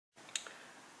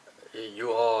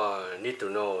You all need to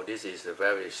know this is a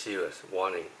very serious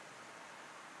warning.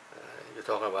 You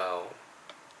talk about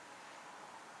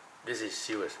this is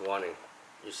serious warning.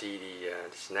 You see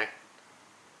the snake,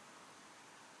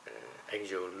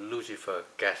 angel Lucifer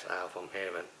cast out from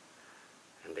heaven,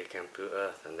 and they come to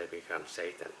earth and they become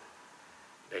Satan.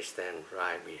 They stand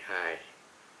right behind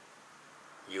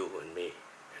you and me,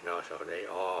 and also they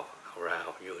all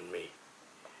around you and me.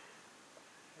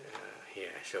 Here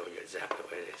I show you exactly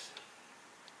what it is.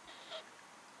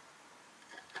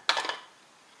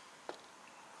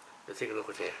 You take a look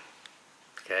at here,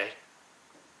 okay?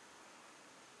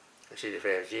 You see the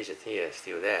face of Jesus here,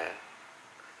 still there.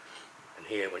 And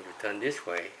here, when you turn this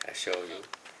way, I show you.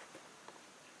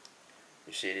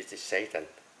 You see this is Satan,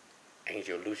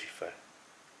 angel Lucifer,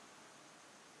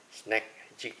 snake,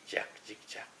 zigzag,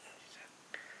 zigzag.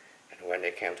 And when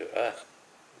they come to earth,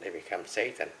 they become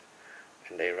Satan,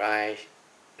 and they rise.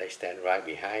 They stand right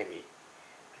behind me.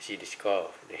 I see the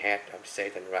skull, the head of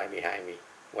Satan right behind me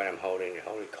when I'm holding the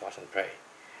Holy Cross and pray.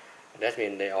 And that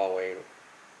means they always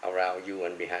around you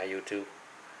and behind you too.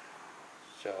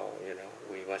 So, you know,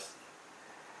 we must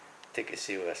take it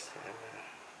serious.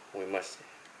 And, we must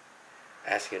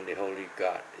ask in the Holy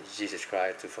God, Jesus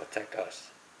Christ, to protect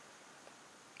us.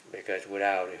 Because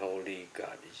without the Holy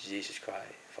God, Jesus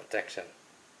Christ, protection,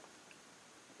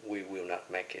 we will not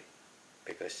make it.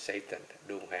 Because Satan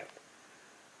do have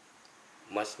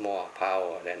much more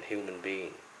power than human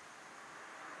being.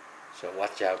 So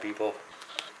watch out, people.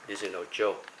 This is no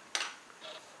joke.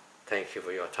 Thank you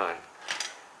for your time.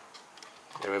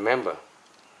 And remember,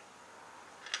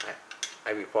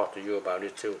 I report to you about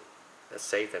it too. That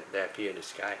Satan, they appear in the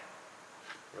sky.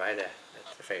 Right there.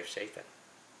 That's the face of Satan.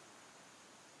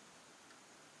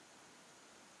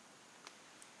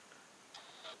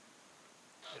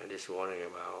 And this warning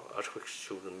about earthquakes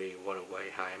tsunami, one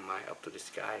away, high and high up to the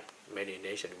sky. Many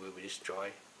nations will be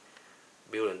destroyed.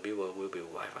 Billion people will be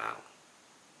wiped out.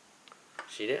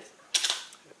 See that?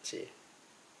 See?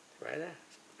 Right there.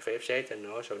 Face of Satan.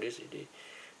 Also, this is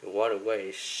the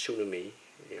waterway tsunami.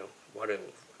 You know, water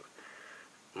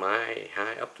mile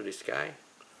high up to the sky.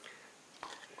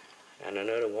 And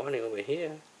another warning over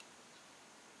here.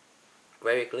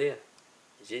 Very clear.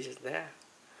 Jesus there.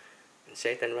 And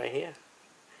Satan right here.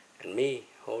 And me,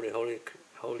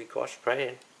 holy cross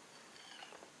praying.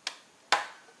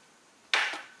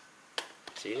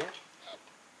 See that?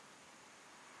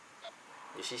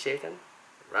 You see Satan?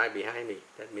 Right behind me.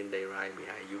 That means they right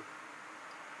behind you.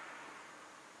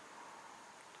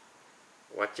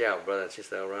 Watch out, brother and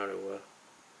sister around the world.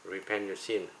 Repent your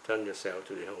sin. Turn yourself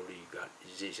to the Holy God,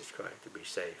 Jesus Christ, to be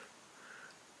saved.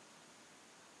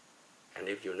 And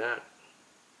if you're not,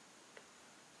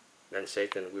 then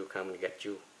Satan will come and get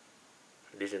you.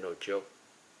 This is no joke.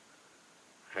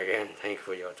 Again, thank you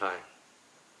for your time.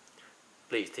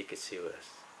 Please take it serious.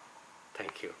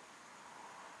 Thank you.